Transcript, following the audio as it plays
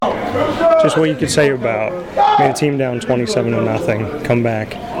Just what you could say about a team down 27-0, come back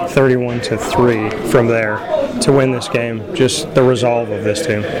 31-3 from there to win this game. Just the resolve of this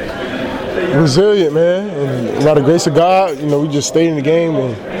team. Resilient, man, and by the grace of God, we just stayed in the game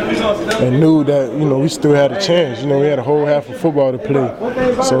and knew that, we still had a chance. We had a whole half of football to play.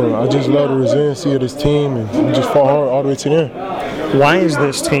 So I just love the resiliency of this team, and we just fought hard all the way to the end. Why is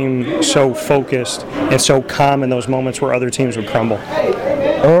this team so focused and so calm in those moments where other teams would crumble?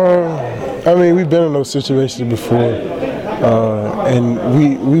 We've been in those situations before, and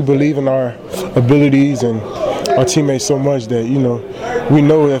we believe in our abilities and our teammates so much that, we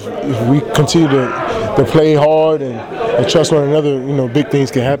know if we continue to play hard and trust one another, big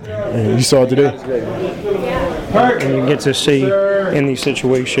things can happen. And you saw it today. And you get to see in these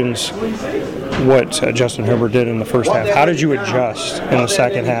situations what Justin Herbert did in the first half. How did you adjust in the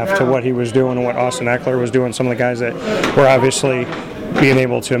second half to what he was doing and what Austin Ekeler was doing, some of the guys that were obviously being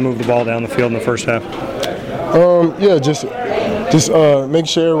able to move the ball down the field in the first half? Just make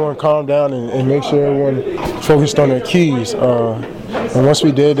sure everyone calmed down and make sure everyone focused on their keys. And once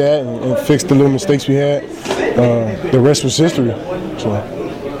we did that and fixed the little mistakes we had, the rest was history. So.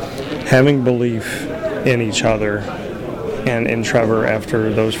 Having belief in each other and in Trevor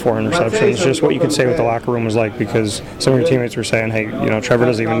after those 4 interceptions, just what you could say what the locker room was like, because some of your teammates were saying, hey, Trevor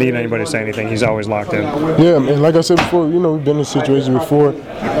doesn't even need anybody to say anything. He's always locked in. Yeah, and like I said before, we've been in situations before.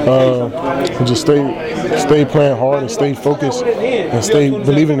 And just stay playing hard and stay focused and stay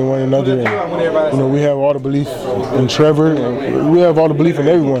believing in one another. And, we have all the belief in Trevor, and we have all the belief in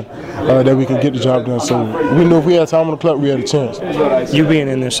everyone that we can get the job done. So we knew if we had time on the clock, we had a chance. You being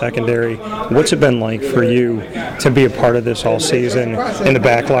in this secondary, what's it been like for you to be a part of this all season in the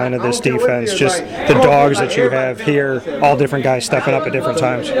back line of this defense? Just the dogs that you have here, all different guys stepping up at different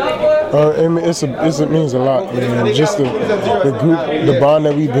times. It means a lot, man. Just the group, the bond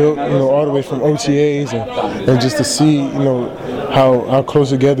that we built, all the way from OTAs, and just to see, how close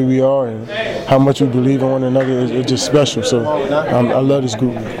together we are and how much we believe in one another is just special. So I love this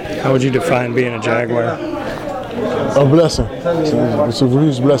group. How would you define being a Jaguar? A blessing. It's a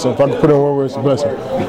huge blessing. If I could put in one word, it's a blessing.